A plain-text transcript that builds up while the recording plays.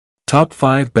Top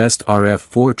 5 Best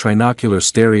RF4 Trinocular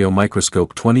Stereo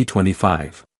Microscope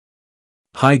 2025.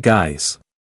 Hi guys!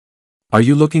 Are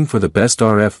you looking for the best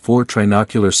RF4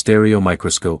 Trinocular Stereo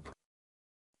Microscope?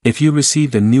 If you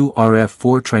received a new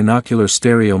RF4 Trinocular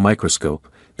Stereo Microscope,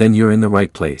 then you're in the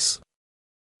right place.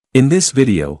 In this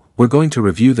video, we're going to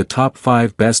review the top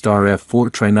 5 best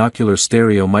RF4 Trinocular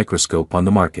Stereo Microscope on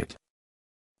the market.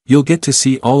 You'll get to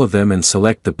see all of them and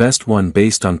select the best one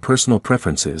based on personal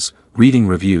preferences, reading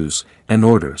reviews, and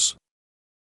orders.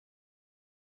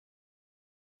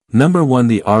 Number 1.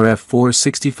 The RF4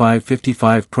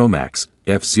 6555 Promax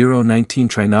F019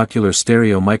 Trinocular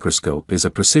Stereo Microscope is a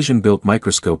precision-built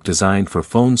microscope designed for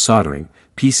phone soldering,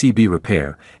 PCB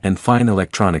repair, and fine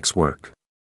electronics work.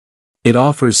 It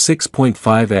offers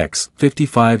 6.5x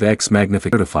 55x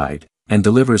magnification certified, and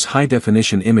delivers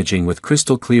high-definition imaging with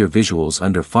crystal-clear visuals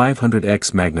under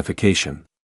 500x magnification.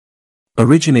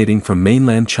 Originating from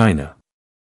mainland China.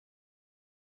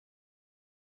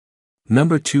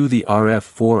 Number 2. The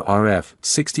RF4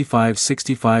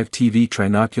 6565 TV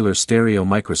Trinocular Stereo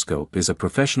Microscope is a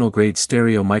professional-grade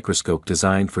stereo microscope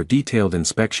designed for detailed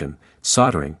inspection,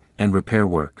 soldering, and repair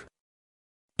work.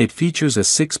 It features a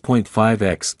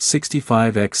 6.5x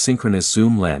 65x synchronous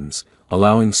zoom lens,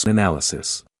 allowing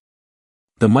analysis.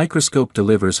 The microscope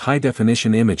delivers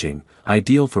high-definition imaging,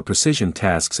 ideal for precision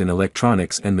tasks in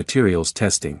electronics and materials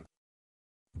testing.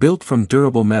 Built from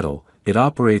durable metal, it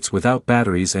operates without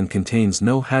batteries and contains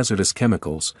no hazardous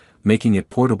chemicals, making it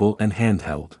portable and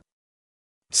handheld.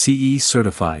 CE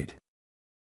certified.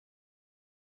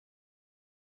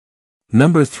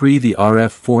 Number 3. The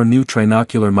RF4 New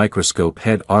Trinocular Microscope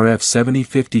Head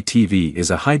RF7050 TV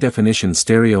is a high-definition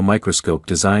stereo microscope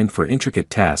designed for intricate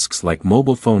tasks like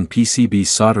mobile phone PCB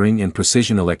soldering and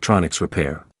precision electronics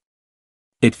repair.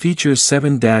 It features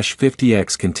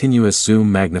 7-50x continuous zoom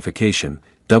magnification,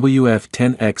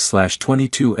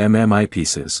 WF10x/22 mm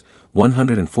eyepieces,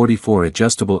 144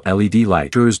 adjustable LED light,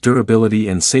 ensures durability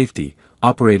and safety,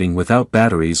 operating without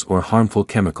batteries or harmful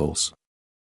chemicals.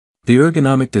 The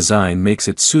ergonomic design makes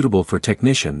it suitable for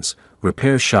technicians,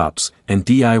 repair shops, and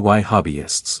DIY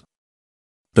hobbyists.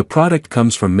 The product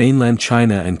comes from mainland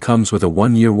China and comes with a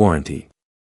 1-year warranty.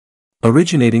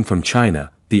 Originating from China,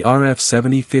 the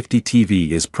RF7050 TV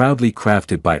is proudly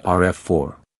crafted by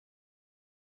RF4.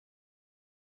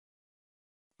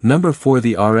 Number 4.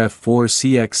 The RF4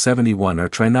 CX71 or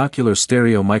Trinocular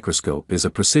Stereo Microscope is a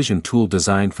precision tool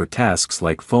designed for tasks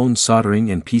like phone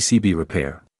soldering and PCB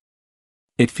repair.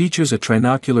 It features a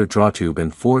trinocular drawtube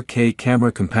and 4K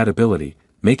camera compatibility,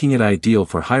 making it ideal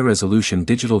for high-resolution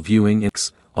digital viewing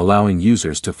and allowing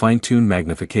users to fine-tune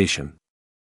magnification.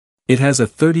 It has a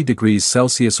 30 degrees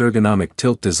Celsius ergonomic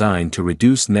tilt design to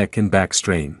reduce neck and back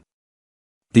strain.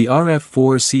 The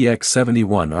RF4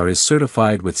 CX71R is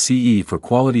certified with CE for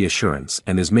quality assurance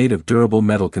and is made of durable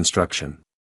metal construction.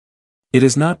 It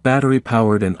is not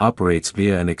battery-powered and operates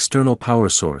via an external power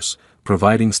source,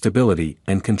 providing stability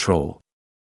and control.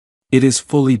 It is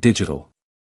fully digital.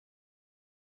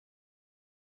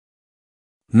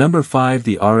 Number 5.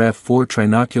 The RF4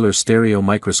 Trinocular Stereo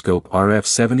Microscope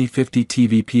RF7050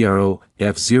 TV PRO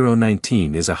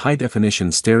F019 is a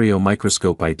high-definition stereo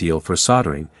microscope ideal for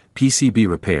soldering, PCB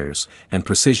repairs, and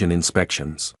precision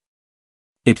inspections.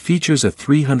 It features a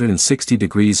 360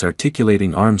 degrees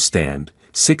articulating arm stand,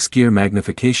 6-gear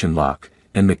magnification lock,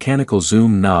 and mechanical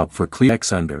zoom knob for clear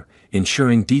X under,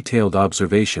 ensuring detailed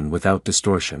observation without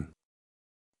distortion.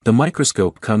 The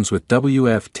microscope comes with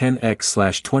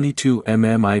WF10x/22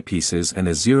 mm eyepieces and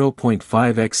a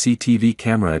 0.5x CTV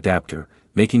camera adapter,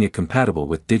 making it compatible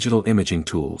with digital imaging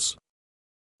tools.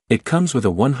 It comes with a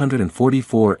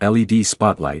 144 LED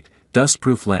spotlight,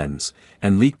 dust-proof lens,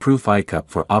 and leak-proof eye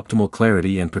cup for optimal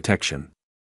clarity and protection.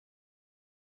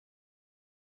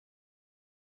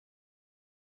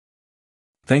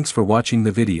 Thanks for watching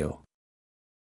the video.